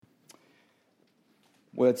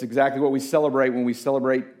Well, it's exactly what we celebrate when we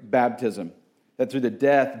celebrate baptism. That through the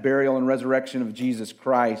death, burial, and resurrection of Jesus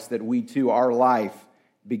Christ, that we too, our life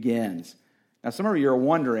begins. Now, some of you are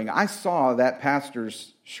wondering, I saw that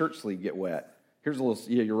pastor's shirt sleeve get wet. Here's a little,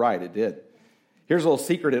 yeah, you're right, it did. Here's a little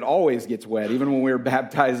secret, it always gets wet. Even when we were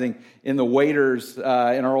baptizing in the waiters in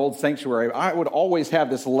our old sanctuary, I would always have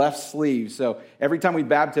this left sleeve. So every time we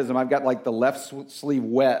baptism, I've got like the left sleeve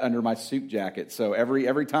wet under my suit jacket. So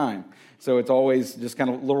every time. So it's always just kind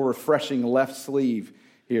of a little refreshing left sleeve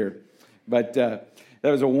here. But that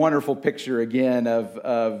was a wonderful picture again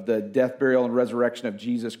of the death, burial, and resurrection of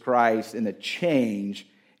Jesus Christ and the change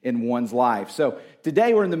in one's life. So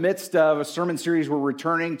today we're in the midst of a sermon series. We're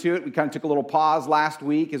returning to it. We kind of took a little pause last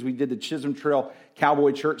week as we did the Chisholm Trail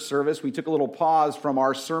Cowboy Church service. We took a little pause from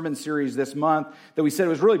our sermon series this month that we said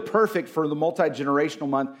was really perfect for the multi-generational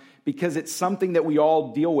month because it's something that we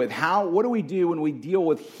all deal with. What do we do when we deal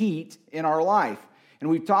with heat in our life? And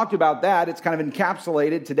we've talked about that. It's kind of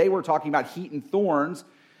encapsulated. Today we're talking about heat and thorns,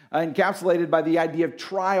 encapsulated by the idea of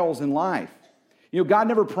trials in life. You know, God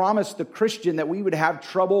never promised the Christian that we would have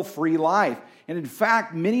trouble-free life. And in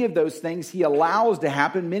fact, many of those things He allows to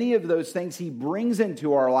happen, many of those things He brings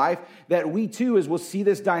into our life, that we too, as we'll see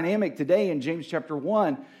this dynamic today in James chapter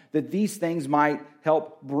 1, that these things might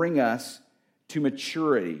help bring us to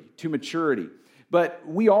maturity. But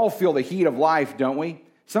we all feel the heat of life, don't we?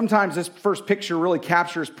 Sometimes this first picture really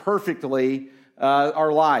captures perfectly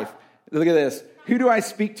our life. Look at this. Who do I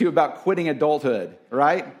speak to about quitting adulthood,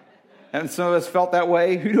 right? And some of us felt that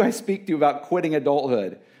way. Who do I speak to about quitting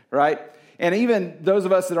adulthood, right? And even those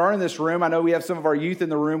of us that are in this room, I know we have some of our youth in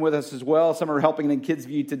the room with us as well. Some are helping in Kids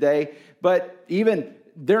View today. But even,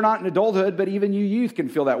 they're not in adulthood, but even you youth can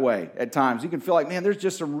feel that way at times. You can feel like, man, there's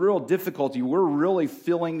just some real difficulty. We're really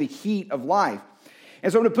feeling the heat of life.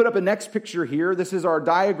 And so I'm going to put up a next picture here. This is our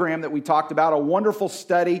diagram that we talked about, a wonderful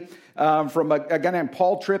study from a guy named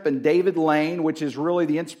Paul Tripp and David Lane, which is really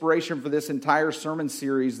the inspiration for this entire sermon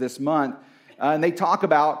series this month. And they talk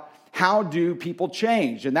about how do people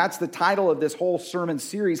change? And that's the title of this whole sermon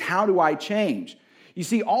series, How Do I Change? You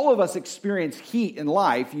see, all of us experience heat in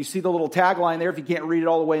life. You see the little tagline there. If you can't read it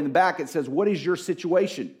all the way in the back, it says, what is your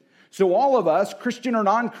situation? So all of us, Christian or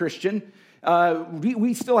non-Christian,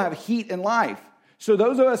 we still have heat in life. So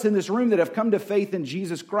those of us in this room that have come to faith in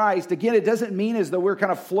Jesus Christ, again, it doesn't mean as though we're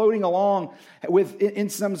kind of floating along in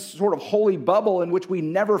some sort of holy bubble in which we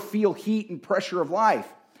never feel heat and pressure of life.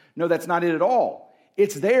 No, that's not it at all.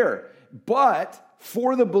 It's there. But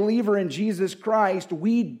for the believer in Jesus Christ,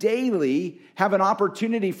 we daily have an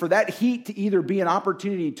opportunity for that heat to either be an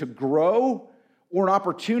opportunity to grow or an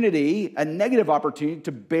opportunity, a negative opportunity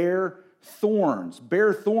to bear thorns.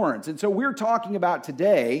 And so we're talking about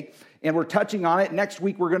today, and we're touching on it. Next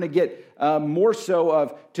week, we're going to get more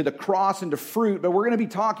so to the cross and to fruit, but we're going to be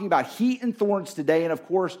talking about heat and thorns today, and of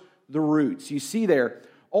course, the roots. You see there,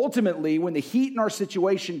 ultimately, when the heat in our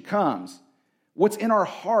situation comes, what's in our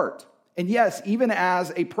heart, and yes, even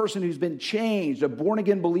as a person who's been changed, a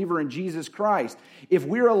born-again believer in Jesus Christ, if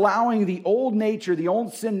we're allowing the old nature, the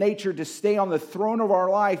old sin nature to stay on the throne of our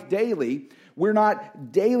life daily, we're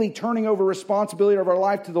not daily turning over responsibility of our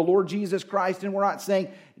life to the Lord Jesus Christ, and we're not saying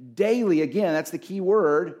daily, again, that's the key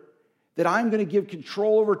word, that I'm going to give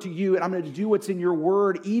control over to you, and I'm going to do what's in your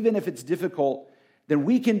word, even if it's difficult, then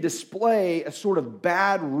we can display a sort of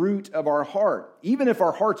bad root of our heart. Even if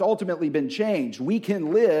our heart's ultimately been changed, we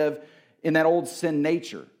can live in that old sin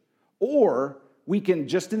nature. Or we can,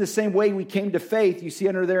 just in the same way we came to faith, you see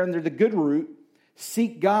under the good root,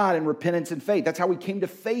 seek God in repentance and faith. That's how we came to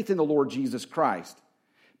faith in the Lord Jesus Christ.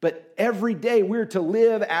 But every day we're to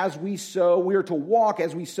live as we sow. We're to walk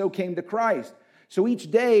as we so came to Christ. So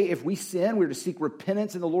each day, if we sin, we're to seek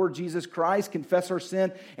repentance in the Lord Jesus Christ, confess our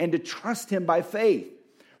sin, and to trust Him by faith.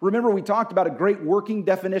 Remember, we talked about a great working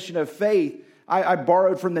definition of faith. I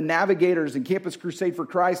borrowed from the Navigators in Campus Crusade for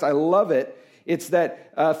Christ. I love it. It's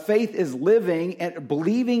that faith is living and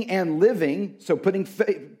believing and living. So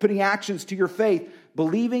putting actions to your faith,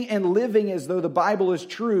 believing and living as though the Bible is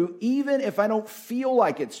true, even if I don't feel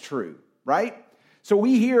like it's true, right? So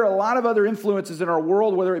we hear a lot of other influences in our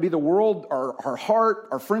world, whether it be the world, our heart,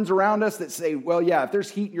 our friends around us that say, well, yeah, if there's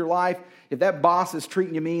heat in your life, if that boss is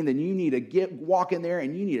treating you mean, then you need to walk in there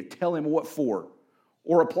and you need to tell him what for,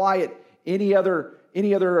 or apply it any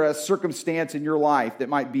other circumstance in your life that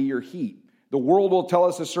might be your heat. The world will tell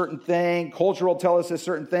us a certain thing. Culture will tell us a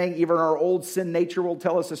certain thing. Even our old sin nature will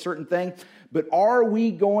tell us a certain thing. But are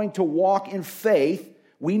we going to walk in faith?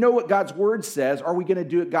 We know what God's word says. Are we going to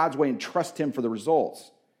do it God's way and trust Him for the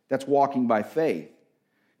results? That's walking by faith.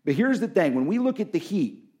 But here's the thing. When we look at the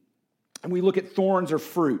heat and we look at thorns or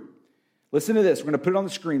fruit, Listen to this. We're going to put it on the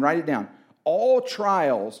screen. Write it down. All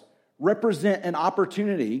trials represent an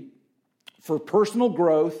opportunity for personal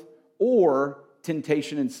growth or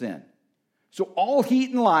temptation and sin. So all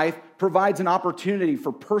heat in life provides an opportunity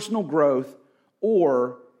for personal growth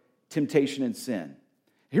or temptation and sin.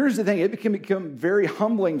 Here's the thing. It can become very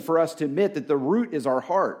humbling for us to admit that the root is our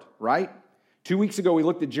heart, right? 2 weeks ago, we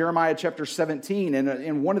looked at Jeremiah chapter 17,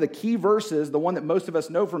 and one of the key verses, the one that most of us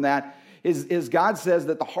know from that, is God says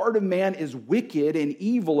that the heart of man is wicked and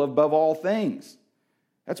evil above all things.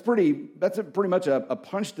 That's pretty much a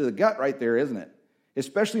punch to the gut right there, isn't it?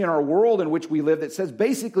 Especially in our world in which we live that says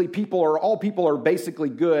basically all people are basically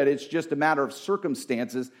good. It's just a matter of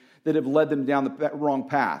circumstances that have led them down the wrong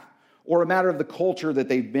path, or a matter of the culture that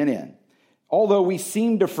they've been in. Although we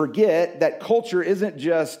seem to forget that culture doesn't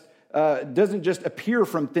just appear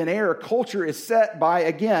from thin air. Culture is set by,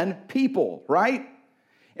 again, people, right?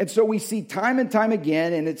 And so we see time and time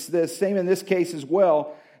again, and it's the same in this case as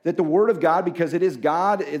well, that the Word of God, because it is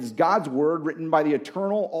God, it's God's Word written by the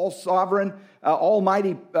eternal, all-sovereign,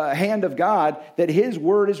 almighty hand of God, that His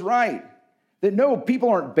Word is right. That no, people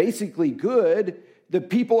aren't basically good. The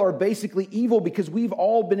people are basically evil because we've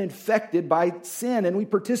all been infected by sin and we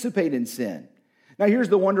participate in sin. Now, here's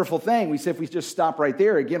the wonderful thing. We say if we just stop right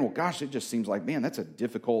there, again, well, gosh, it just seems like, man, that's a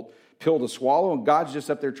difficult pill to swallow, and God's just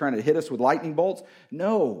up there trying to hit us with lightning bolts.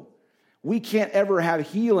 No, we can't ever have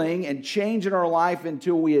healing and change in our life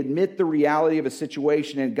until we admit the reality of a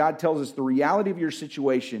situation. And God tells us the reality of your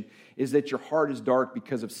situation is that your heart is dark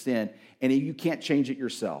because of sin, and you can't change it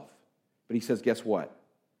yourself. But He says, guess what?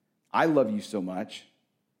 I love you so much,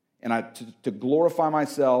 and to glorify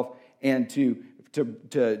myself and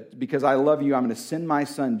because I love you, I'm going to send my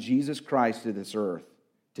Son, Jesus Christ, to this earth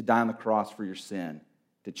to die on the cross for your sin,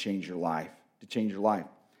 to change your life, But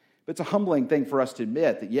it's a humbling thing for us to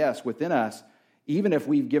admit that, yes, within us, even if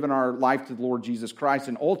we've given our life to the Lord Jesus Christ,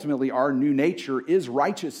 and ultimately our new nature is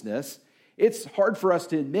righteousness, it's hard for us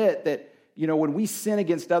to admit that, when we sin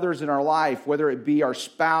against others in our life, whether it be our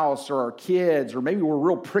spouse or our kids, or maybe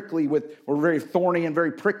we're very thorny and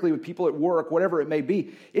very prickly with people at work, whatever it may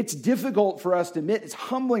be, it's difficult for us to admit, it's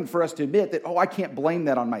humbling for us to admit that, I can't blame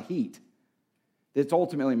that on my heat. It's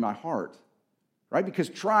ultimately my heart, right? Because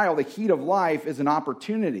trial, the heat of life, is an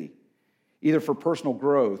opportunity either for personal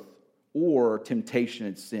growth or temptation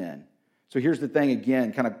and sin. So here's the thing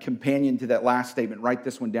again, kind of companion to that last statement, write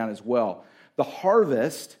this one down as well. The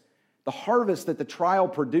harvest that the trial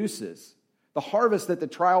produces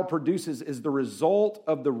is the result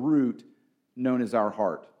of the root known as our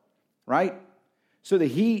heart, right? So the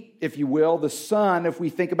heat, if you will, the sun, if we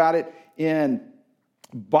think about it in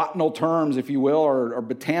botanical terms, if you will, or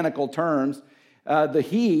botanical terms, the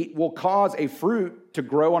heat will cause a fruit to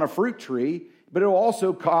grow on a fruit tree, but it will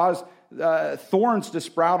also cause thorns to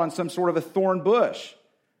sprout on some sort of a thorn bush.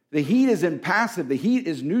 The heat is impassive. The heat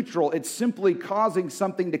is neutral. It's simply causing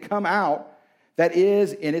something to come out that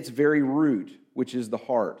is in its very root, which is the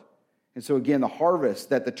heart. And so again, the harvest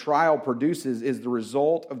that the trial produces is the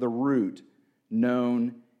result of the root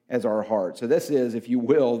known as our heart. So this is, if you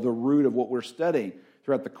will, the root of what we're studying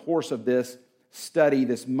throughout the course of this study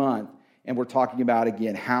this month. And we're talking about,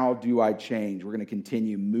 again, how do I change? We're going to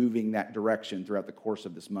continue moving that direction throughout the course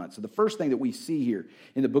of this month. So the first thing that we see here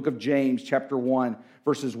in the book of James, chapter 1,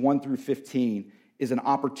 verses 1 through 15, is an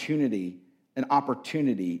opportunity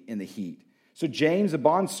in the heat. So James, a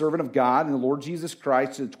bondservant of God and the Lord Jesus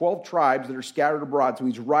Christ, to the 12 tribes that are scattered abroad. So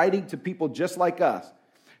he's writing to people just like us.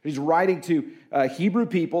 He's writing to Hebrew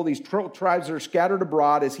people, these tribes that are scattered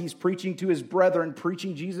abroad, as he's preaching to his brethren,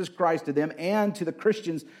 preaching Jesus Christ to them and to the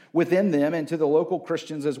Christians within them and to the local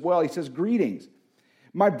Christians as well. He says, greetings.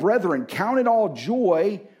 My brethren, count it all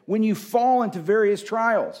joy when you fall into various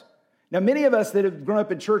trials. Now, many of us that have grown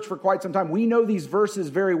up in church for quite some time, we know these verses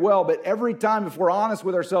very well, but every time, if we're honest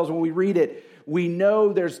with ourselves when we read it, we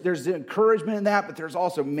know there's encouragement in that, but there's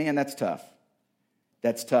also, man, that's tough.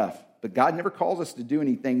 That's tough. But God never calls us to do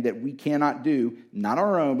anything that we cannot do, not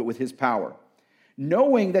our own, but with His power.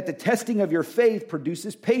 Knowing that the testing of your faith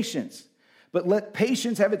produces patience. But let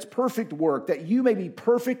patience have its perfect work, that you may be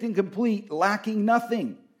perfect and complete, lacking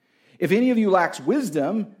nothing. If any of you lacks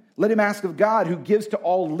wisdom, let him ask of God, who gives to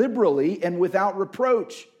all liberally and without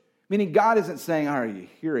reproach. Meaning God isn't saying, are you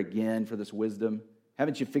here again for this wisdom?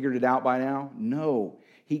 Haven't you figured it out by now? No.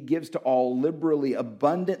 He gives to all liberally,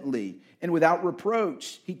 abundantly, and without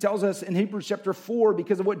reproach. He tells us in Hebrews chapter 4,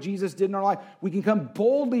 because of what Jesus did in our life, we can come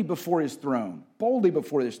boldly before His throne. Boldly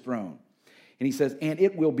before His throne. And He says, and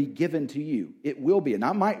it will be given to you. It will be. He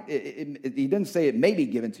doesn't say it may be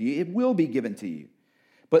given to you. It will be given to you.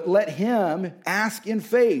 But let him ask in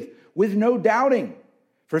faith with no doubting.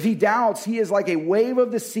 For if he doubts, he is like a wave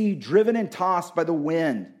of the sea driven and tossed by the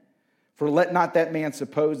wind. For let not that man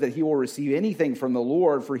suppose that he will receive anything from the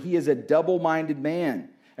Lord, for he is a double-minded man,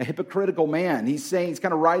 a hypocritical man. He's saying, he's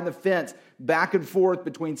kind of riding the fence back and forth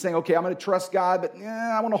between saying, okay, I'm going to trust God, but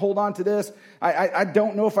I want to hold on to this. I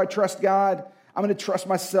don't know if I trust God. I'm going to trust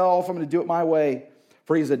myself. I'm going to do it my way.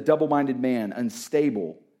 For he is a double-minded man,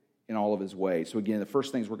 unstable in all of his ways. So again, the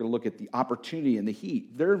first thing is we're going to look at the opportunity and the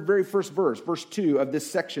heat. Their very first verse 2 of this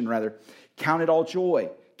section rather, count it all joy.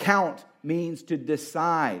 Count means to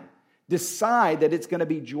decide. Decide that it's going to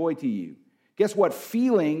be joy to you. Guess what?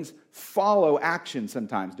 Feelings follow action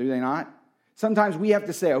sometimes, do they not? Sometimes we have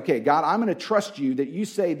to say, okay, God, I'm going to trust you that you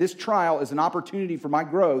say this trial is an opportunity for my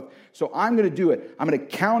growth, so I'm going to do it. I'm going to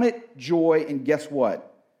count it joy, and guess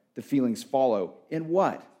what? The feelings follow. In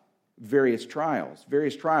what? Various trials.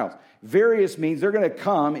 Various means they're going to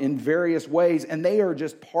come in various ways, and they are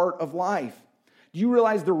just part of life. Do you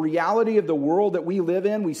realize the reality of the world that we live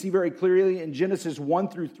in? We see very clearly in Genesis 1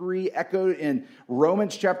 through 3, echoed in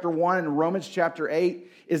Romans chapter 1 and Romans chapter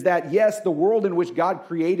 8, is that, yes, the world in which God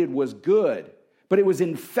created was good, but it was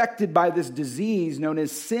infected by this disease known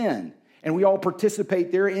as sin. And we all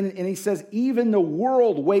participate there. And he says, even the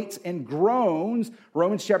world waits and groans,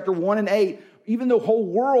 Romans chapter 1 and 8, even the whole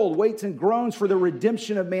world waits and groans for the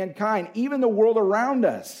redemption of mankind. Even the world around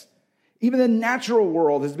us, even the natural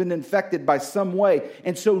world has been infected by some way.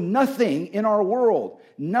 And so nothing in our world,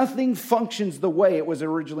 nothing functions the way it was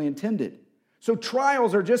originally intended. So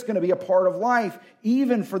trials are just going to be a part of life,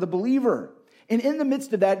 even for the believer. And in the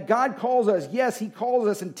midst of that, God calls us, yes, he calls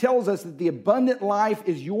us and tells us that the abundant life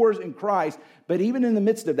is yours in Christ. But even in the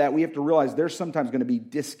midst of that, we have to realize there's sometimes going to be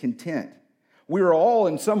discontent. We are all,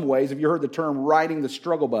 in some ways, have you heard the term riding the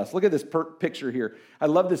struggle bus? Look at this picture here. I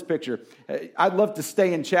love this picture. I'd love to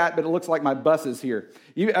stay and chat, but it looks like my bus is here.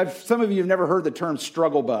 Some of you have never heard the term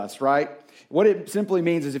struggle bus, right? What it simply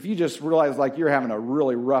means is if you just realize like you're having a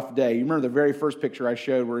really rough day. You remember the very first picture I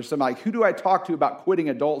showed where somebody, like, who do I talk to about quitting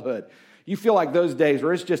adulthood? You feel like those days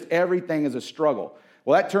where it's just everything is a struggle.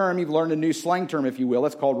 Well, that term, you've learned a new slang term, if you will.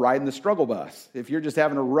 It's called riding the struggle bus, if you're just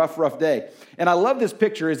having a rough day. And I love this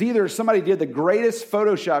picture. It's either somebody did the greatest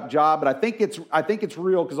Photoshop job, but I think it's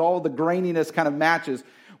real because all the graininess kind of matches,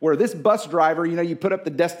 where this bus driver, you put up the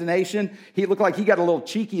destination, he looked like he got a little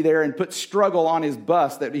cheeky there and put struggle on his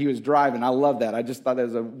bus that he was driving. I love that. I just thought that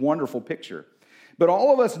was a wonderful picture. But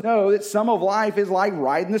all of us know that some of life is like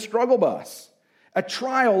riding the struggle bus. A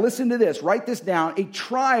trial, listen to this, write this down. A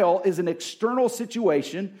trial is an external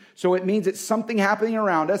situation, so it means it's something happening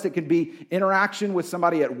around us. It could be interaction with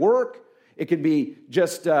somebody at work. It could be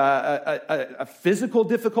just a physical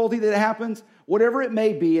difficulty that happens. Whatever it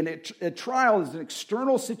may be, and a trial is an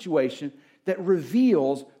external situation that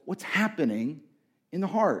reveals what's happening in the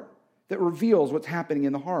heart.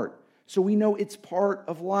 So we know it's part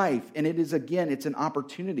of life, and it is, again, it's an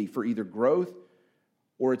opportunity for either growth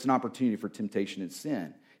or it's an opportunity for temptation and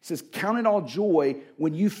sin. He says, count it all joy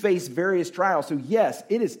when you face various trials. So yes,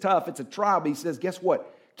 it is tough. It's a trial. But he says, guess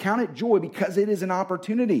what? Count it joy because it is an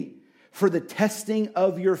opportunity for the testing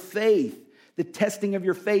of your faith. The testing of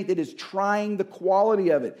your faith, it is trying the quality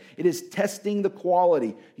of it. It is testing the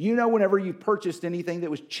quality. Whenever you purchased anything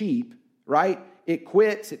that was cheap, right? It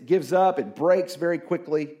quits, it gives up, it breaks very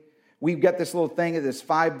quickly. We've got this little thing at this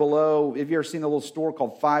Five Below. Have you ever seen a little store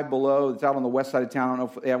called Five Below? It's out on the west side of town. I don't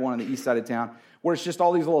know if they have one on the east side of town, where it's just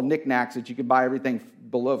all these little knickknacks that you can buy everything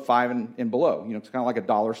below $5 and below. It's kind of like a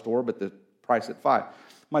dollar store, but the price at $5.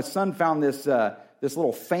 My son found this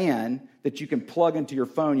little fan that you can plug into your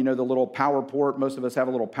phone. The little power port. Most of us have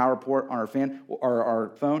a little power port on our fan or our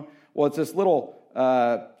phone. Well, it's this little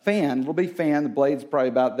little bitty fan. The blade's probably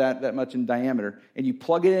about that much in diameter, and you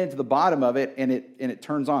plug it into the bottom of it, and it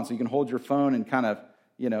turns on, so you can hold your phone and kind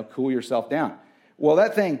of cool yourself down. Well,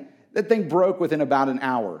 that thing broke within about an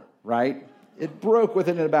hour, right? It broke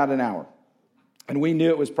within about an hour, and we knew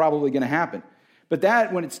it was probably going to happen. But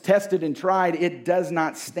that, when it's tested and tried, it does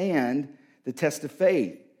not stand the test of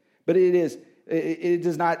faith. But it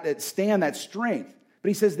does not stand that strength. But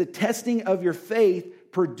he says the testing of your faith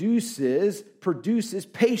produces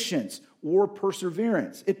patience or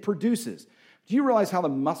perseverance. It produces. Do you realize how the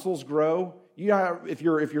muscles grow? If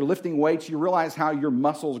you're lifting weights, you realize how your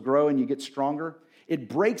muscles grow and you get stronger. It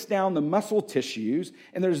breaks down the muscle tissues,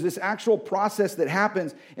 and there's this actual process that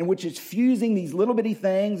happens in which it's fusing these little bitty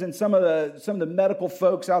things, and some of the medical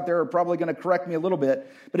folks out there are probably going to correct me a little bit,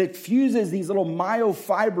 but it fuses these little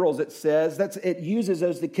myofibrils, it says. It uses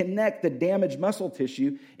those to connect the damaged muscle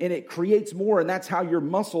tissue, and it creates more, and that's how your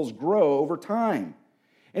muscles grow over time.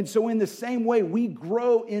 And so in the same way, we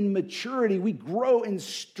grow in maturity, we grow in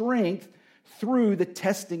strength through the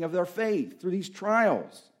testing of their faith, through these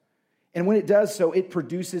trials. And when it does so, it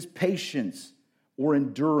produces patience or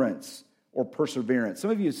endurance or perseverance.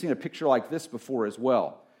 Some of you have seen a picture like this before as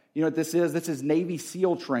well. You know what this is? This is Navy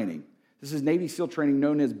SEAL training. This is Navy SEAL training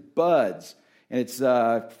known as BUDS. And it's,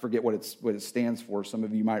 I forget what it stands for. Some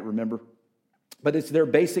of you might remember. But it's their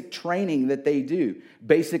basic training that they do.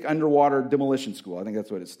 Basic Underwater Demolition School. I think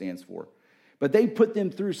that's what it stands for. But they put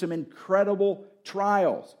them through some incredible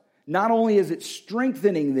trials. Not only is it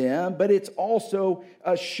strengthening them, but it's also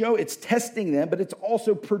it's testing them, but it's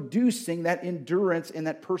also producing that endurance and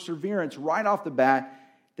that perseverance right off the bat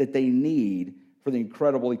that they need for the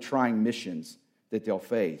incredibly trying missions that they'll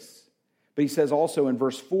face. But he says also in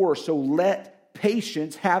verse 4, so let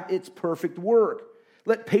patience have its perfect work.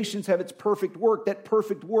 Let patience have its perfect work. That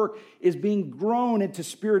perfect work is being grown into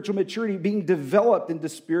spiritual maturity, being developed into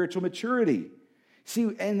spiritual maturity.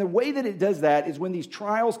 See, and the way that it does that is when these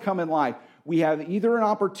trials come in life, we have either an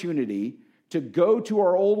opportunity to go to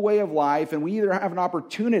our old way of life, and we either have an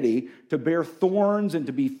opportunity to bear thorns and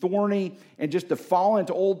to be thorny and just to fall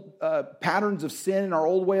into old patterns of sin in our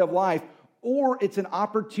old way of life, or it's an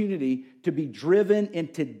opportunity to be driven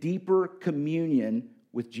into deeper communion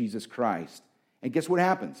with Jesus Christ. And guess what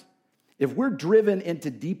happens? If we're driven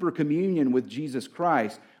into deeper communion with Jesus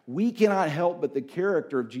Christ, we cannot help but the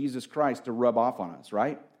character of Jesus Christ to rub off on us,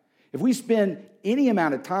 right? If we spend any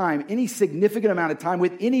amount of time, any significant amount of time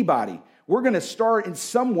with anybody, we're going to start in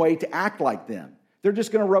some way to act like them. They're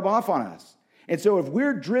just going to rub off on us. And so if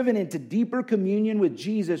we're driven into deeper communion with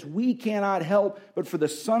Jesus, we cannot help but for the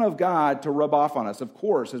Son of God to rub off on us, of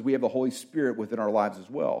course, as we have the Holy Spirit within our lives as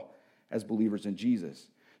well, as believers in Jesus.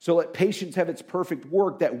 So let patience have its perfect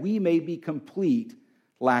work, that we may be complete,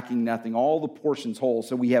 lacking nothing, all the portions whole,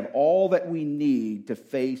 so we have all that we need to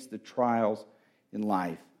face the trials in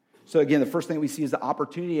life. So again, the first thing we see is the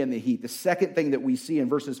opportunity and the heat. The second thing that we see in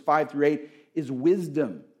verses 5 through 8 is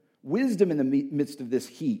wisdom. Wisdom in the midst of this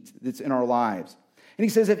heat that's in our lives. And he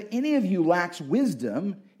says, if any of you lacks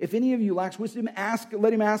wisdom, let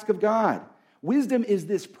him ask of God. Wisdom is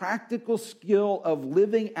this practical skill of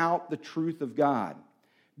living out the truth of God.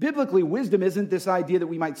 Biblically, wisdom isn't this idea that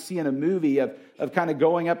we might see in a movie of kind of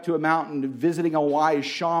going up to a mountain and visiting a wise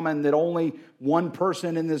shaman that only one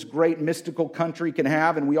person in this great mystical country can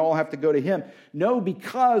have, and we all have to go to him. No,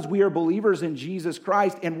 because we are believers in Jesus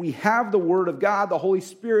Christ and we have the Word of God, the Holy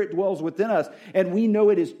Spirit dwells within us, and we know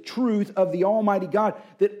it is truth of the Almighty God,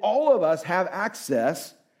 that all of us have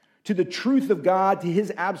access to the truth of God, to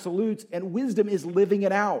His absolutes, and wisdom is living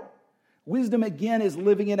it out. Wisdom, again, is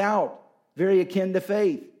living it out. Very akin to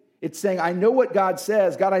faith. It's saying, I know what God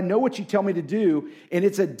says. God, I know what you tell me to do, and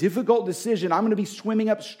it's a difficult decision. I'm going to be swimming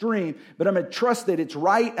upstream, but I'm going to trust that it's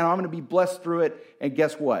right, and I'm going to be blessed through it. And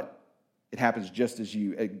guess what? It happens just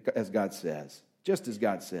as God says. Just as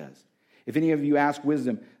God says. If any of you ask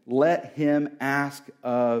wisdom, let him ask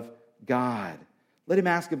of God. Let him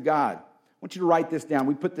ask of God. I want you to write this down.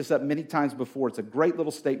 We put this up many times before. It's a great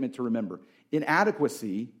little statement to remember.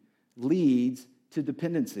 Inadequacy leads to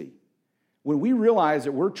dependency. When we realize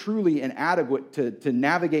that we're truly inadequate to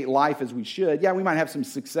navigate life as we should, we might have some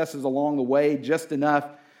successes along the way, just enough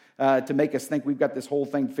to make us think we've got this whole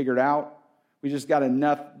thing figured out. We just got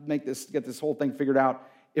enough to get this whole thing figured out.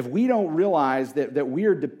 If we don't realize that we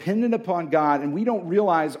are dependent upon God and we don't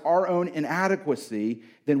realize our own inadequacy,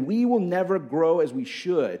 then we will never grow as we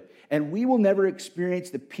should. And we will never experience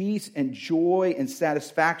the peace and joy and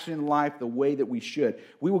satisfaction in life the way that we should.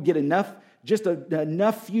 We will get enough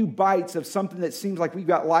few bites of something that seems like we've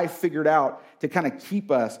got life figured out to kind of keep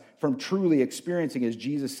us from truly experiencing, as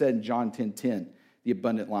Jesus said in John 10:10, the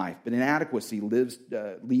abundant life. But inadequacy leads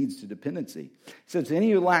to dependency. It says,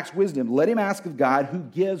 any who lacks wisdom, let him ask of God, who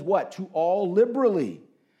gives what? To all liberally.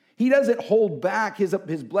 He doesn't hold back his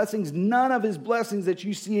blessings. None of his blessings that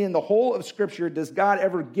you see in the whole of Scripture does God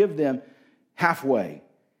ever give them halfway.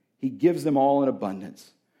 He gives them all in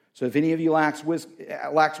abundance. So if any of you lacks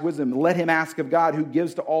wisdom, let him ask of God, who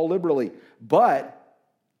gives to all liberally. But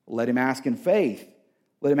let him ask in faith.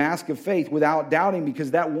 Let him ask of faith without doubting,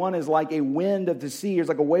 because that one is like a wind of the sea, or is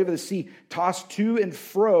like a wave of the sea tossed to and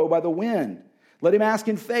fro by the wind. Let him ask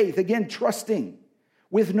in faith, again, trusting,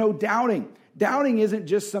 with no doubting. Doubting isn't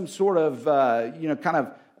just some sort of,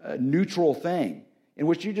 neutral thing in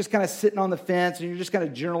which you're just kind of sitting on the fence and you're just kind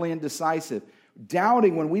of generally indecisive.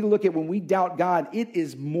 Doubting, when we doubt God, it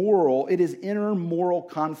is moral. It is inner moral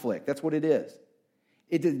conflict. That's what it is.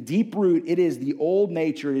 It's a deep root. It is the old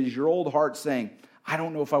nature. It is your old heart saying, I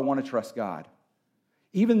don't know if I want to trust God.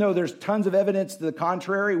 Even though there's tons of evidence to the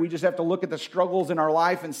contrary, we just have to look at the struggles in our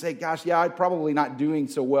life and say, gosh, yeah, I'm probably not doing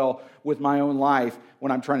so well with my own life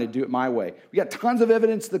when I'm trying to do it my way. We got tons of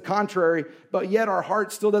evidence to the contrary, but yet our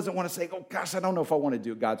heart still doesn't want to say, oh gosh, I don't know if I want to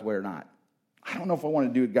do it God's way or not. I don't know if I want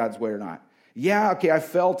to do it God's way or not. Yeah, okay, I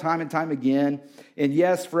fell time and time again. And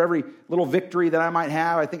yes, for every little victory that I might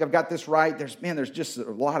have, I think I've got this right. There's just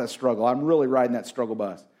a lot of struggle. I'm really riding that struggle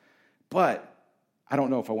bus. But I don't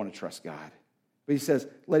know if I want to trust God. But he says,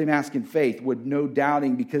 let him ask in faith with no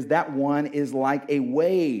doubting, because that one is like a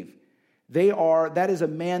wave. That is a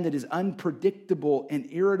man that is unpredictable and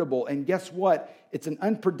irritable. And guess what? It's an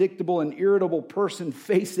unpredictable and irritable person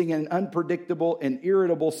facing an unpredictable and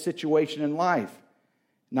irritable situation in life.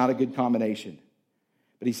 Not a good combination.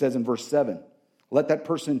 But he says in verse 7, let that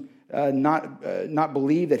person not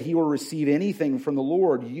believe that he will receive anything from the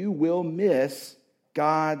Lord. You will miss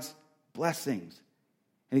God's blessings.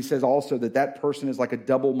 And he says also that person is like a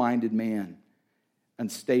double-minded man,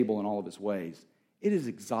 unstable in all of his ways. It is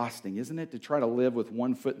exhausting, isn't it, to try to live with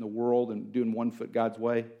one foot in the world and doing one foot God's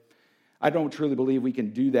way? I don't truly believe we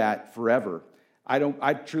can do that forever.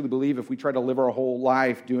 I truly believe if we try to live our whole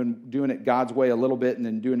life doing it God's way a little bit and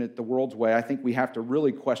then doing it the world's way, I think we have to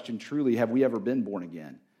really question truly, have we ever been born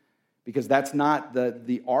again? Because that's not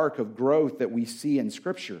the arc of growth that we see in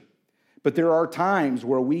Scripture. But there are times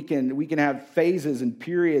where we can have phases and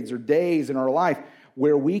periods or days in our life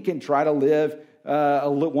where we can try to live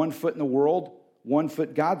one foot in the world, one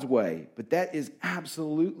foot God's way. But that is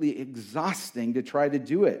absolutely exhausting to try to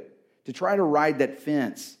do it, to try to ride that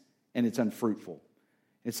fence, and it's unfruitful.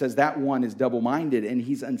 It says that one is double-minded and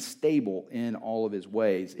he's unstable in all of his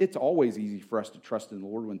ways. It's always easy for us to trust in the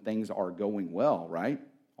Lord when things are going well, right?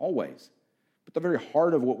 Always. But the very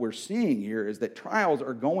heart of what we're seeing here is that trials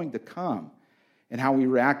are going to come, and how we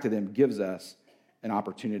react to them gives us an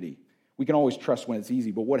opportunity. We can always trust when it's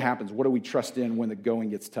easy, but what happens? What do we trust in when the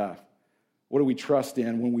going gets tough? What do we trust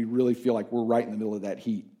in when we really feel like we're right in the middle of that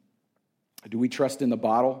heat? Do we trust in the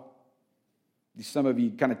bottle? Do some of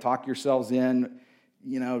you kind of talk yourselves in,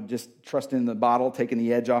 just trusting in the bottle, taking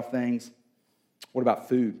the edge off things? What about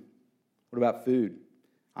food? What about food?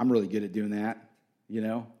 I'm really good at doing that,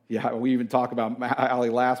 Yeah, we even talk about, Allie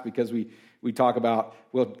laughs because we talk about,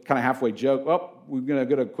 we'll kind of halfway joke, we're going to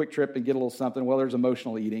go to a quick trip and get a little something. Well, there's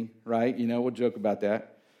emotional eating, right? We'll joke about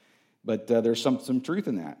that. But there's some truth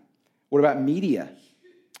in that. What about media?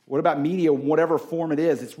 What about media, whatever form it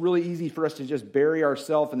is? It's really easy for us to just bury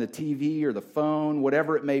ourselves in the TV or the phone,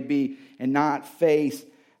 whatever it may be, and not face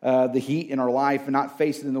the heat in our life and not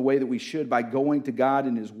face it in the way that we should by going to God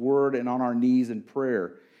in His Word and on our knees in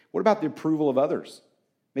prayer. What about the approval of others?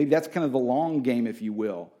 Maybe that's kind of the long game, if you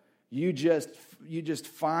will. You just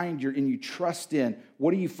find and you trust in.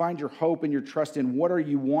 What do you find your hope and your trust in? What are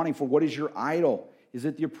you wanting for? What is your idol? Is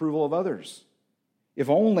it the approval of others? If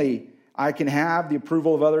only I can have the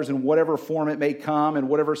approval of others in whatever form it may come, in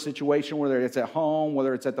whatever situation, whether it's at home,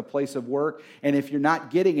 whether it's at the place of work. And if you're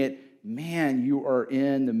not getting it, man, you are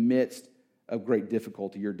in the midst of great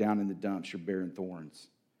difficulty. You're down in the dumps. You're bearing thorns.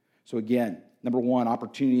 So again, number 1,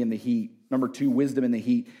 opportunity in the heat. Number 2, wisdom in the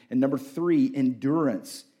heat. And number 3,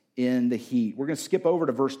 endurance in the heat. We're going to skip over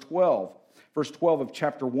to verse 12. Verse 12 of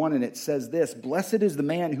chapter 1, and it says this, "Blessed is the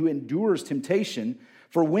man who endures temptation,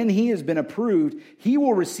 for when he has been approved, he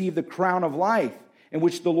will receive the crown of life, in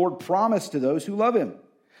which the Lord promised to those who love him.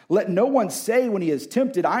 Let no one say when he is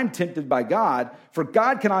tempted, I am tempted by God, for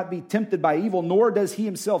God cannot be tempted by evil, nor does he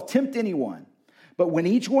himself tempt anyone. But when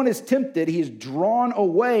each one is tempted, he is drawn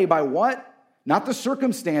away by what? Not the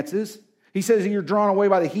circumstances." He says you're drawn away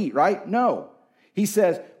by the heat, right? No. He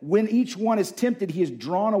says when each one is tempted, he is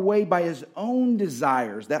drawn away by his own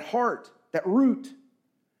desires, that heart, that root,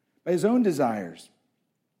 by his own desires.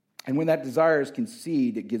 And when that desire is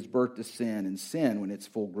conceived, it gives birth to sin. And sin, when it's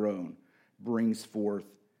full grown, brings forth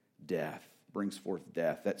death. Brings forth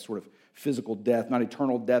death. That sort of physical death, not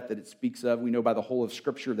eternal death that it speaks of. We know by the whole of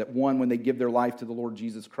Scripture that one, when they give their life to the Lord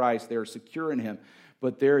Jesus Christ, they are secure in Him.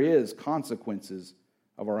 But there is consequences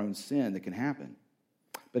of our own sin that can happen.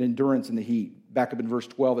 But endurance in the heat. Back up in verse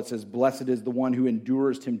 12, it says, "Blessed is the one who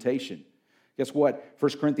endures temptation." Guess what?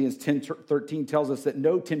 1 Corinthians 10:13 tells us that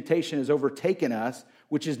no temptation has overtaken us,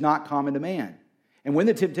 which is not common to man. And when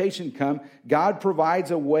the temptation comes, God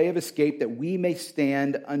provides a way of escape that we may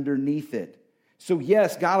stand underneath it. So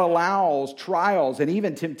yes, God allows trials and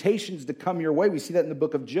even temptations to come your way. We see that in the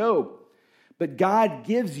book of Job. But God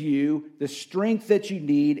gives you the strength that you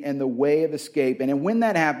need and the way of escape. And when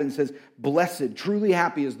that happens, it says, "Blessed, truly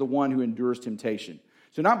happy is the one who endures temptation."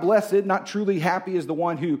 So not blessed, not truly happy is the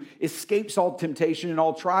one who escapes all temptation and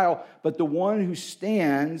all trial, but the one who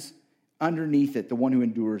stands underneath it, the one who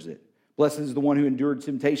endures it. Blessed is the one who endured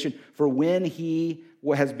temptation, for when he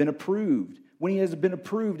has been approved. When he has been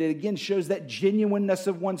approved, it again shows that genuineness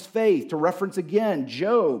of one's faith. To reference again,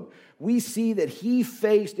 Job, we see that he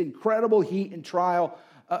faced incredible heat and trial,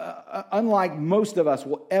 unlike most of us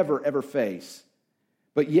will ever face.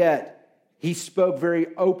 But yet, he spoke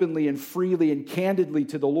very openly and freely and candidly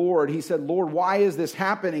to the Lord. He said, Lord, why is this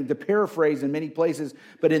happening? To paraphrase in many places,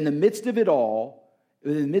 but in the midst of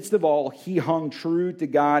all, he hung true to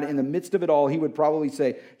God. In the midst of it all, he would probably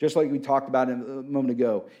say, just like we talked about a moment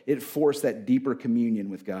ago, it forced that deeper communion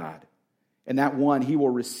with God. And that one, he will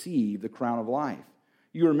receive the crown of life.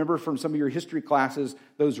 You remember from some of your history classes,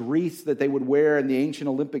 those wreaths that they would wear in the ancient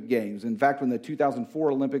Olympic Games. In fact, when the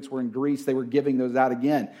 2004 Olympics were in Greece, they were giving those out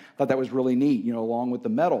again. I thought that was really neat, along with the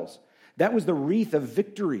medals. That was the wreath of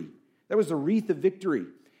victory.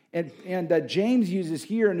 And James uses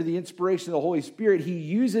here, under the inspiration of the Holy Spirit, he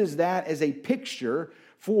uses that as a picture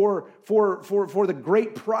for the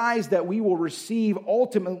great prize that we will receive,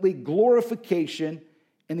 ultimately glorification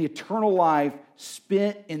and the eternal life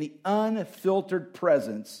spent in the unfiltered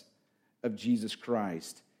presence of Jesus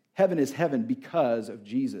Christ. Heaven is heaven because of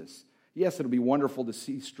Jesus. Yes, it'll be wonderful to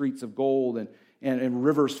see streets of gold and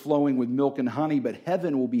rivers flowing with milk and honey, but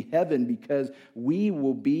heaven will be heaven because we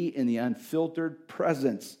will be in the unfiltered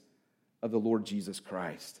presence of the Lord Jesus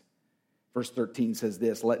Christ. Verse 13 says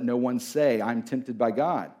this, let no one say, I'm tempted by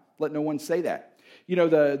God. Let no one say that.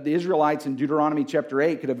 The Israelites in Deuteronomy chapter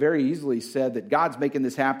 8 could have very easily said that God's making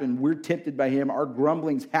this happen. We're tempted by him. Our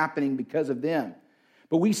grumbling's happening because of them.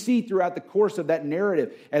 But we see throughout the course of that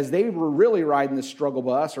narrative, as they were really riding the struggle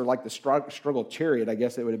bus, or like the struggle chariot, I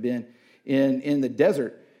guess it would have been, in the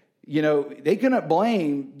desert, they couldn't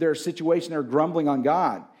blame their situation, their grumbling on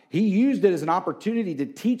God. He used it as an opportunity to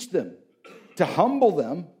teach them, to humble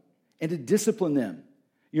them, and to discipline them.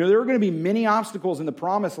 There were going to be many obstacles in the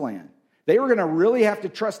promised land. They were going to really have to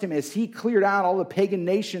trust him as he cleared out all the pagan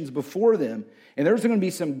nations before them. And there's going to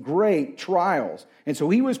be some great trials. And so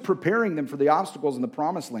he was preparing them for the obstacles in the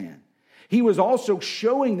promised land. He was also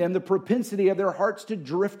showing them the propensity of their hearts to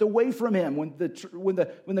drift away from him when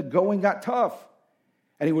the going got tough.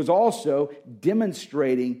 And he was also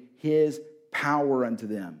demonstrating his power unto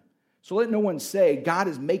them. So let no one say, God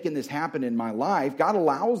is making this happen in my life. God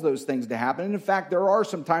allows those things to happen. And in fact, there are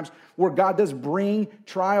some times where God does bring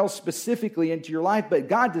trials specifically into your life, but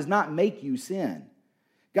God does not make you sin.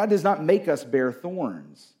 God does not make us bear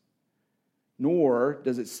thorns. Nor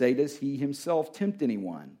does it say, does he himself tempt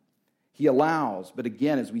anyone? He allows, but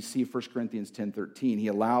again, as we see 1 Corinthians 10:13, he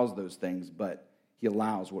allows those things, but he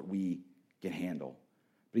allows what we can handle.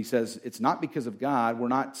 But he says it's not because of God. We're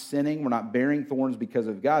not sinning. We're not bearing thorns because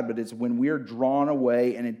of God, but it's when we're drawn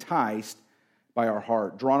away and enticed by our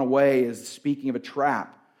heart. Drawn away is speaking of a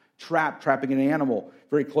trap. Trapping an animal,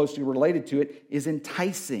 very closely related to it, is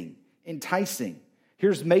enticing.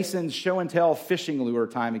 Here's Mason's show and tell fishing lure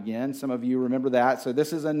time again. Some of you remember that. So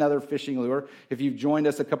this is another fishing lure. If you've joined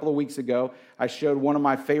us a couple of weeks ago, I showed one of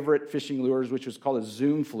my favorite fishing lures, which was called a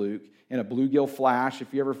Zoom Fluke in a bluegill flash.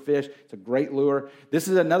 If you ever fish, it's a great lure. This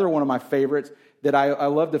is another one of my favorites that I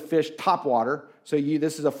love to fish topwater. So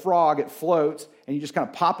this is a frog, it floats, and you just kind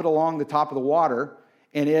of pop it along the top of the water.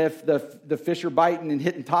 And if the fish are biting and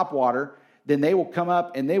hitting topwater, then they will come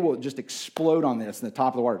up and they will just explode on this in the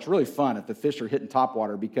top of the water. It's really fun if the fish are hitting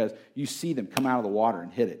topwater because you see them come out of the water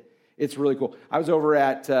and hit it. It's really cool. I was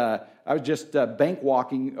just bank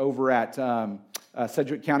walking over at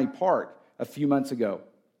Sedgwick County Park a few months ago.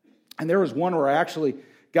 And there was one where I actually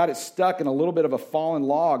got it stuck in a little bit of a fallen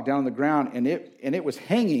log down on the ground, and it was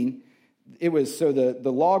hanging. It was so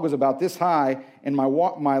the log was about this high, and my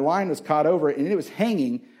line was caught over it, and it was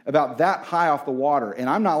hanging about that high off the water. And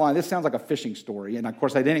I'm not lying. This sounds like a fishing story, and of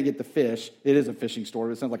course I didn't get the fish. It is a fishing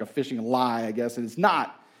story. It sounds like a fishing lie, I guess, and it's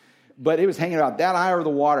not. But it was hanging about that high over the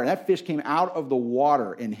water, and that fish came out of the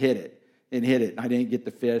water and hit it. And I didn't get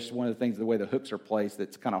the fish. One of the things, the way the hooks are placed,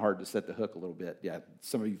 it's kind of hard to set the hook a little bit. Yeah,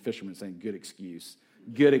 some of you fishermen saying, good excuse.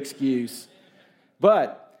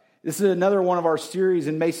 But this is another one of our series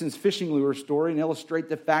in Mason's fishing lure story, and illustrate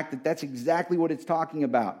the fact that that's exactly what it's talking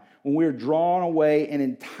about. When we're drawn away and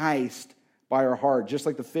enticed by our heart, just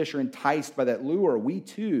like the fish are enticed by that lure, we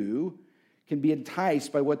too can be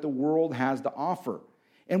enticed by what the world has to offer.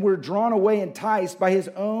 And we're drawn away, enticed by his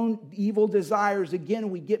own evil desires.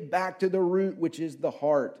 Again, we get back to the root, which is the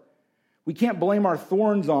heart. We can't blame our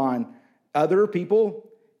thorns on other people.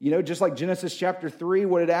 Just like Genesis chapter 3,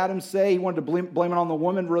 what did Adam say? He wanted to blame it on the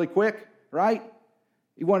woman really quick, right?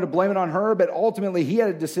 He wanted to blame it on her, but ultimately he had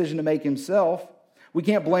a decision to make himself. We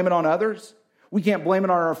can't blame it on others. We can't blame it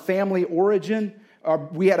on our family origin. or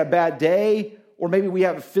we had a bad day, or maybe we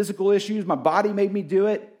have physical issues, my body made me do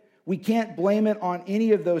it. We can't blame it on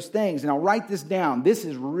any of those things. And I'll write this down. This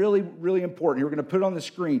is really, really important. We're going to put it on the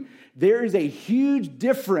screen. There is a huge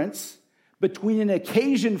difference between an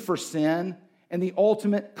occasion for sin and the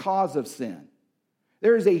ultimate cause of sin.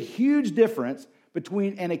 There is a huge difference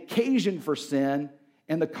between an occasion for sin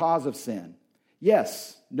and the cause of sin.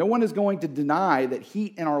 Yes, no one is going to deny that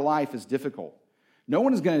heat in our life is difficult. No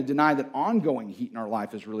one is going to deny that ongoing heat in our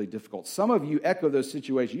life is really difficult. Some of you echo those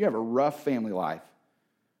situations. You have a rough family life.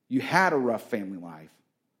 You had a rough family life.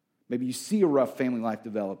 Maybe you see a rough family life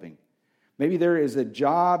developing. Maybe there is a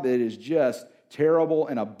job that is just terrible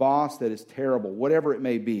and a boss that is terrible, whatever it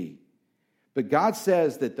may be. But God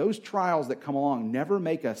says that those trials that come along never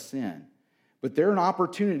make us sin. But they're an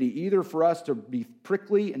opportunity either for us to be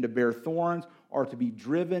prickly and to bear thorns or to be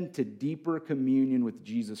driven to deeper communion with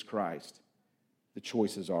Jesus Christ. The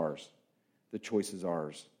choice is ours. The choice is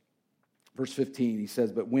ours. Verse 15, he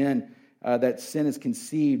says, but when that sin is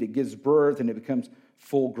conceived, it gives birth and it becomes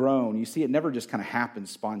full grown. You see, it never just kind of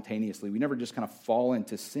happens spontaneously. We never just kind of fall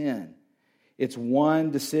into sin. It's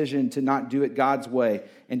one decision to not do it God's way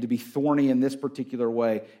and to be thorny in this particular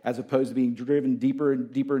way, as opposed to being driven deeper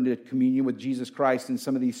and deeper into communion with Jesus Christ in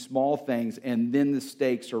some of these small things, and then the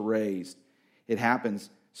stakes are raised. It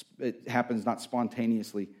happens not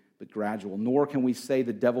spontaneously, but gradual. Nor can we say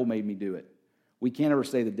the devil made me do it. We can't ever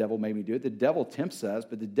say the devil made me do it. The devil tempts us,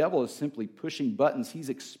 but the devil is simply pushing buttons. He's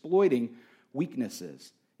exploiting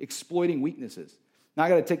weaknesses. Now I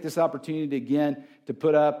got to take this opportunity again to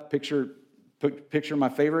put up picture my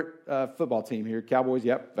favorite football team here, Cowboys.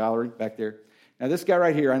 Yep, Valerie back there. Now this guy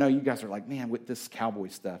right here, I know you guys are like, man, with this Cowboy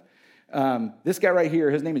stuff. This guy right here,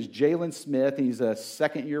 his name is Jalen Smith. He's a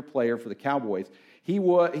second-year player for the Cowboys. He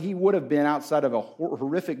would have been, outside of a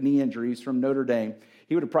horrific knee injuries from Notre Dame,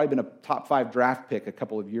 he would have probably been a top 5 draft pick a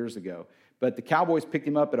couple of years ago. But the Cowboys picked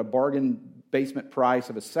him up at a bargain basement price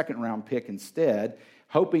of a second-round pick instead,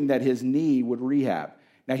 hoping that his knee would rehab.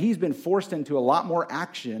 Now, he's been forced into a lot more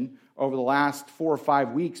action over the last 4 or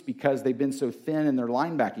 5 weeks because they've been so thin in their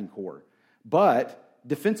linebacking core. But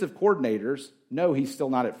defensive coordinators know he's still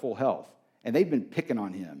not at full health, and they've been picking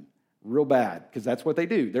on him real bad because that's what they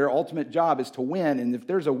do. Their ultimate job is to win, and if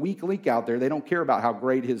there's a weak link out there, they don't care about how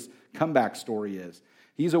great his comeback story is.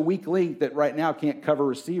 He's a weak link that right now can't cover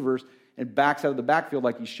receivers and backs out of the backfield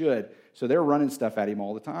like he should, so they're running stuff at him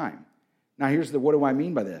all the time. Now, what do I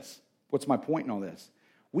mean by this? What's my point in all this?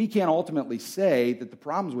 We can't ultimately say that the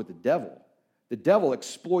problem's with the devil. The devil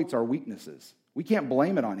exploits our weaknesses. We can't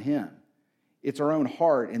blame it on him. It's our own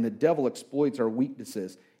heart, and the devil exploits our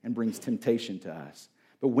weaknesses and brings temptation to us.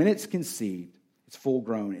 But when it's conceived, it's full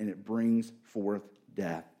grown, and it brings forth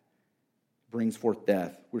death.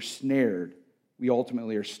 We're snared. We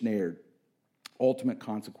ultimately are snared. Ultimate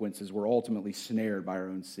consequences. We're ultimately snared by our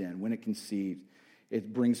own sin. When it conceives,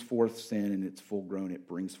 it brings forth sin, and it's full grown. It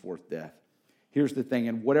brings forth death. Here's the thing,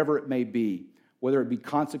 and whatever it may be, whether it be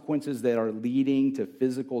consequences that are leading to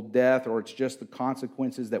physical death or it's just the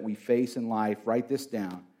consequences that we face in life, write this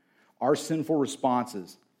down. Our sinful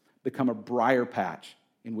responses become a briar patch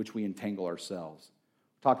in which we entangle ourselves.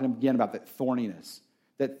 Talking again about that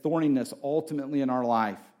thorniness ultimately in our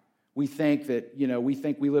life. We think that,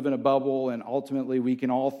 we live in a bubble, and ultimately we can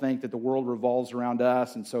all think that the world revolves around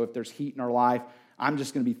us, and so if there's heat in our life, I'm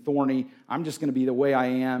just going to be thorny, I'm just going to be the way I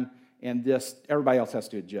am, and just everybody else has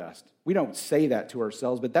to adjust. We don't say that to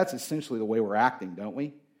ourselves, but that's essentially the way we're acting, don't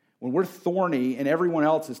we? When we're thorny and everyone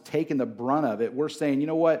else is taking the brunt of it, we're saying, you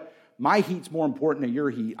know what? My heat's more important than your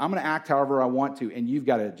heat. I'm going to act however I want to, and you've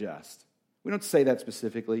got to adjust. We don't say that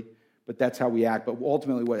specifically, but that's how we act. But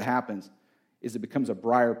ultimately what happens is it becomes a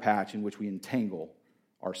briar patch in which we entangle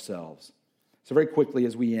ourselves. So very quickly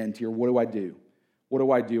as we end here, what do I do? What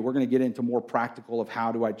do I do? We're going to get into more practical of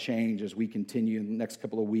how do I change as we continue in the next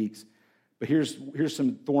couple of weeks. But here's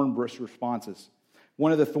some thorn bush responses.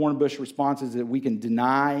 One of the thorn bush responses is that we can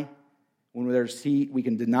deny. When there's heat, we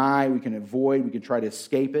can deny, we can avoid, we can try to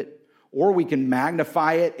escape it. Or we can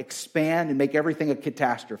magnify it, expand, and make everything a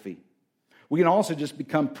catastrophe. We can also just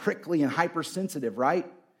become prickly and hypersensitive, right?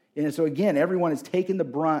 And so again, everyone is taking the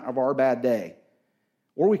brunt of our bad day.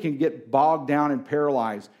 Or we can get bogged down and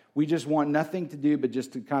paralyzed. We just want nothing to do but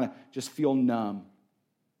just to kind of just feel numb.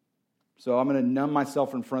 So I'm going to numb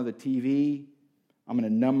myself in front of the TV. I'm going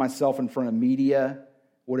to numb myself in front of media,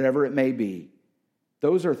 whatever it may be.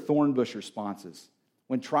 Those are thorn bush responses.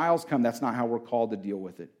 When trials come, that's not how we're called to deal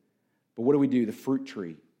with it. But what do? The fruit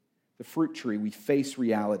tree. The fruit tree, we face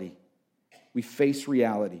reality. We face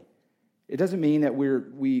reality. It doesn't mean that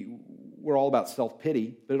we we're all about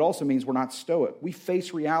self-pity, but it also means we're not stoic. We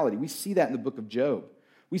face reality. We see that in the book of Job.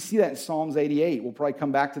 We see that in Psalms 88. We'll probably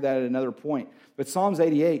come back to that at another point. But Psalms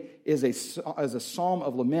 88 is a psalm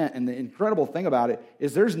of lament, and the incredible thing about it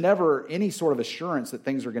is there's never any sort of assurance that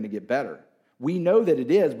things are going to get better. We know that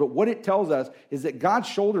it is, but what it tells us is that God's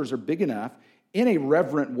shoulders are big enough in a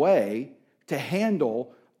reverent way to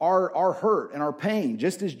handle our hurt and our pain,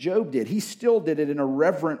 just as Job did. He still did it in a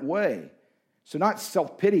reverent way. So not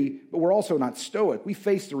self-pity, but we're also not stoic. We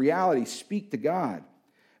face the reality, speak to God.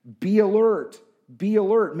 Be alert,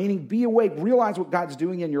 meaning be awake. Realize what God's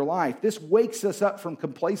doing in your life. This wakes us up from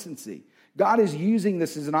complacency. God is using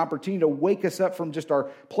this as an opportunity to wake us up from just our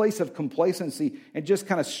place of complacency and just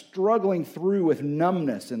kind of struggling through with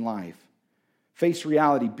numbness in life. Face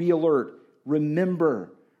reality, be alert,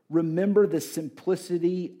 remember the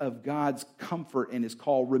simplicity of God's comfort and His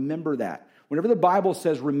call. Remember that. Whenever the Bible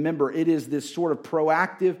says remember, it is this sort of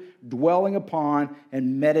proactive dwelling upon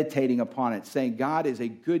and meditating upon it, saying God is a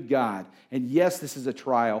good God. And yes, this is a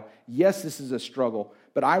trial. Yes, this is a struggle.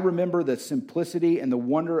 But I remember the simplicity and the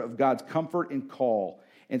wonder of God's comfort and call.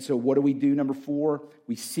 And so what do we do? Number 4,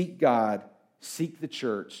 we seek God, seek the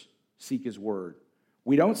church, seek His word.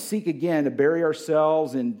 We don't seek again to bury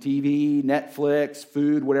ourselves in TV, Netflix,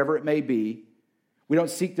 food, whatever it may be. We don't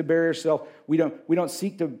seek to bury ourselves. We don't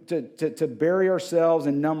seek to bury ourselves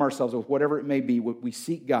and numb ourselves with whatever it may be. We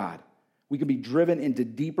seek God. We can be driven into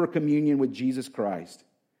deeper communion with Jesus Christ.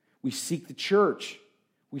 We seek the church.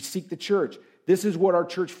 We seek the church. This is what our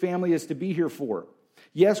church family is to be here for.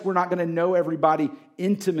 Yes, we're not going to know everybody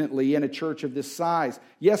intimately in a church of this size.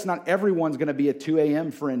 Yes, not everyone's going to be a 2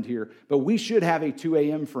 a.m. friend here, but we should have a 2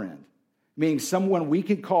 a.m. friend, meaning someone we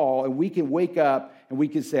can call and we can wake up and we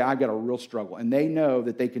can say, I've got a real struggle. And they know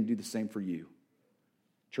that they can do the same for you,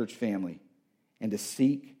 church family, and to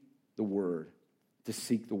seek the word, to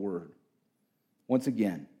seek the word. Once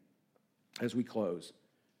again, as we close,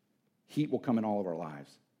 heat will come in all of our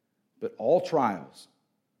lives, but all trials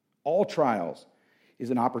is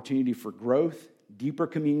an opportunity for growth, deeper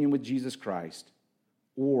communion with Jesus Christ,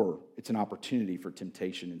 or it's an opportunity for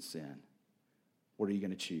temptation and sin. What are you going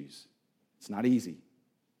to choose? It's not easy.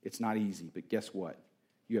 It's not easy, but guess what?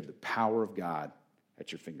 You have the power of God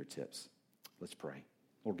at your fingertips. Let's pray.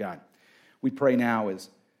 Lord God, we pray now as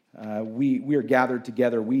we are gathered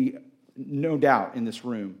together. We, no doubt in this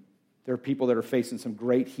room, there are people that are facing some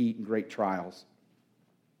great heat and great trials.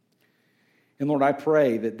 And Lord, I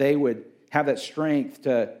pray that they would have that strength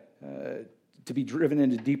to be driven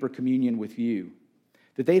into deeper communion with you,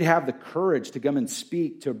 that they'd have the courage to come and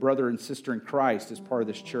speak to a brother and sister in Christ as part of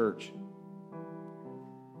this church.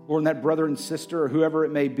 Lord, and that brother and sister, or whoever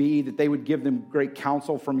it may be, that they would give them great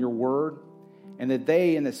counsel from your word, and that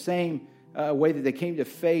they, in the same way that they came to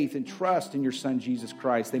faith and trust in your Son, Jesus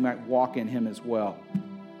Christ, they might walk in him as well,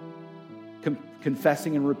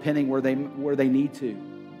 confessing and repenting where they need to,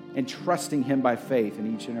 and trusting him by faith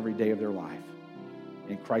in each and every day of their life.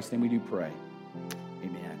 In Christ's name we do pray.